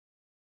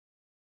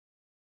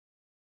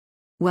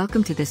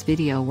Welcome to this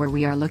video where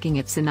we are looking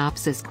at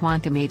Synopsys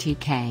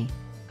QuantumATK,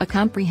 a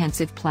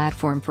comprehensive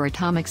platform for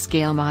atomic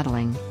scale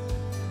modeling.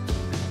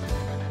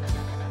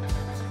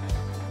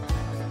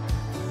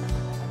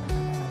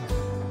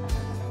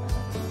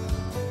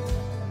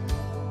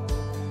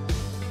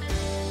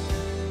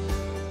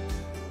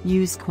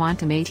 Use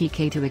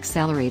QuantumATK to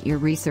accelerate your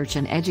research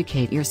and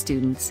educate your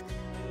students.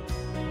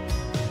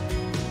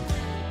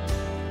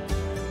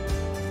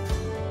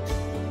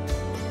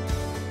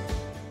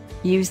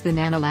 Use the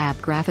NanoLab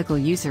graphical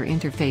user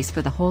interface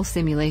for the whole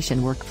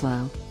simulation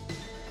workflow.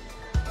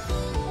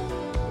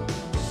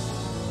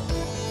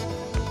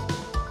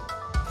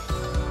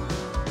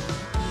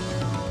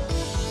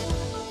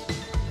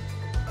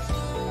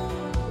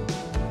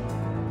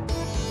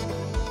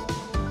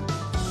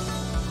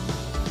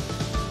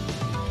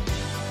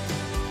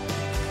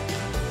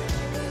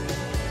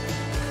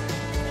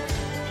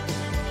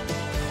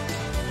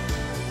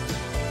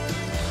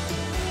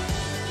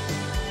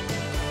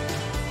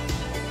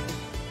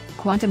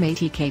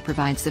 QuantumATK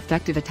provides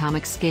effective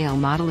atomic scale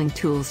modeling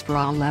tools for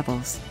all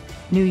levels,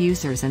 new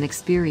users and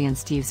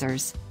experienced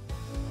users.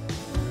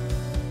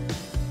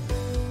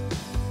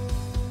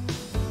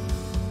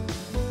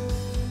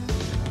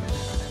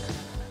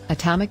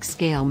 Atomic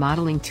scale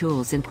modeling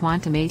tools in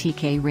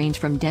QuantumATK range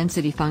from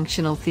density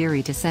functional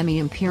theory to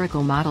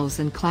semi-empirical models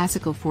and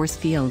classical force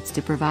fields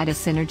to provide a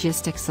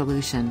synergistic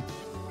solution.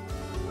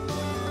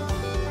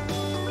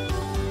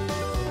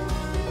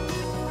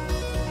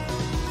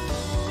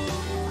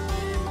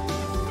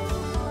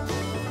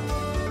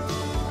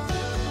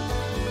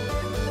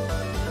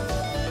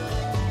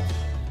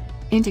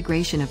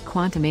 Integration of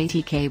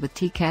QuantumATK with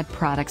TCAD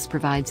products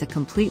provides a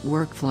complete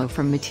workflow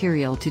from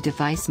material to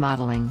device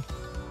modeling.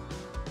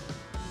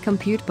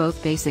 Compute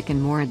both basic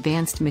and more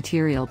advanced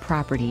material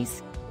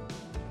properties.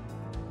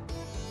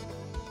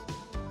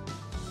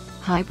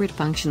 Hybrid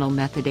functional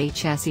method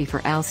HSE for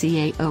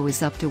LCAO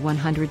is up to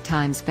 100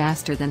 times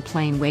faster than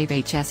plain wave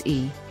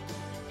HSE.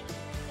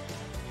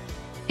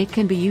 It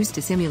can be used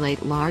to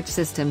simulate large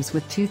systems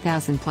with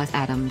 2,000 plus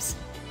atoms.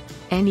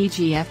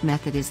 NEGF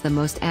method is the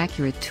most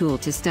accurate tool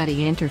to study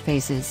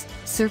interfaces,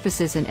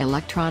 surfaces and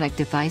electronic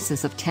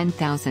devices of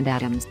 10,000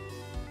 atoms.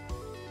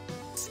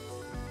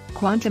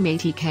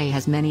 QuantumATK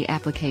has many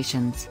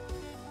applications,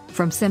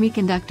 from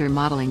semiconductor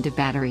modeling to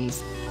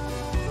batteries.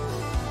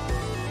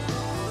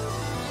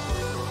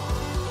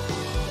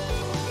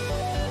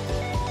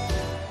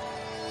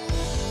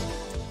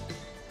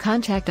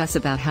 Contact us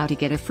about how to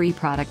get a free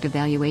product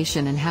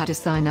evaluation and how to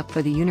sign up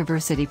for the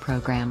university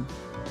program.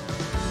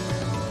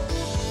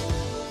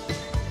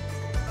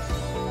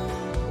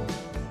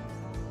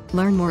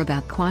 Learn more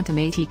about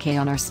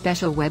QuantumATK on our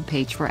special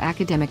webpage for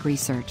academic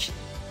research.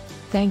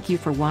 Thank you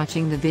for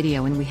watching the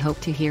video and we hope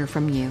to hear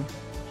from you.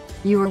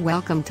 You are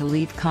welcome to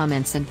leave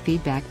comments and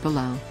feedback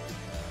below.